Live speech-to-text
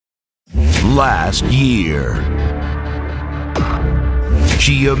last year.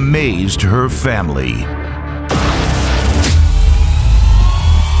 She amazed her family.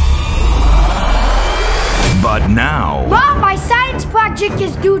 But now... Mom, my science project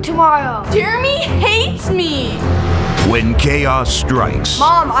is due tomorrow. Jeremy hates me. When chaos strikes...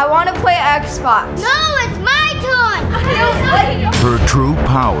 Mom, I want to play Xbox. No, it's my turn. her true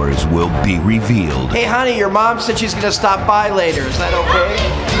powers will be revealed. Hey, honey, your mom said she's gonna stop by later. Is that okay?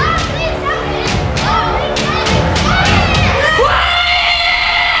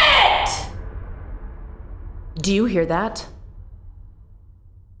 Do you hear that?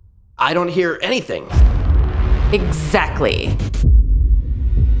 I don't hear anything. Exactly.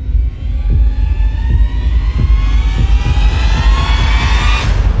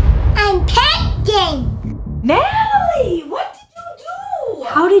 I'm painting. Natalie, what did you do?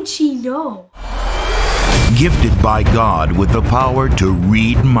 How did she know? Gifted by God with the power to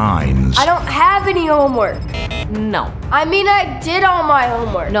read minds. I don't have any homework. No. I mean, I did all my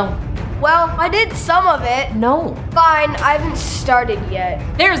homework. No. Well, I did some of it. No. Fine, I haven't started yet.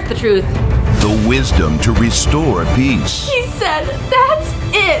 There's the truth. The wisdom to restore peace. He said, that's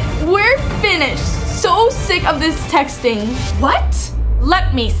it. We're finished. So sick of this texting. What?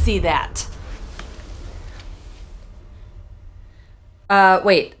 Let me see that.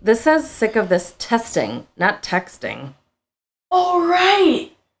 Wait, this says sick of this testing, not texting. All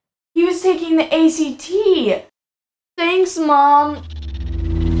right. He was taking the ACT. Thanks, Mom.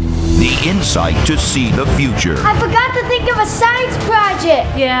 The insight to see the future. I forgot to think of a science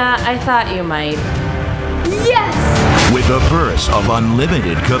project. Yeah, I thought you might. Yes! With a purse of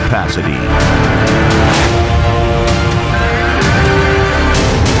unlimited capacity.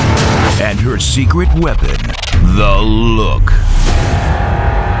 And her secret weapon, the look.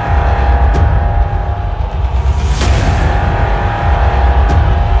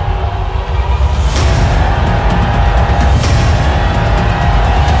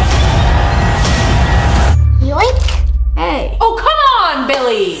 Hey. Oh, come on,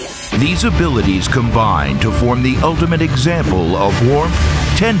 Billy! These abilities combine to form the ultimate example of warmth,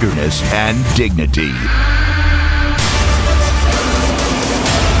 tenderness, and dignity.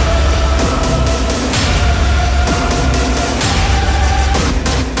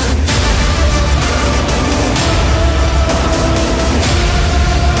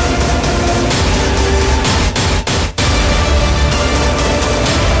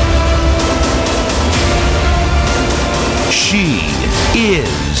 She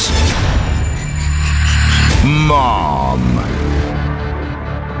is Mom.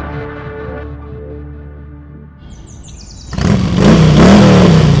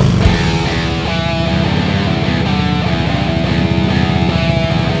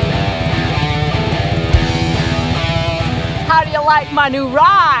 How do you like my new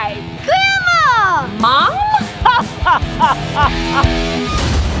ride? Grandma! Mom?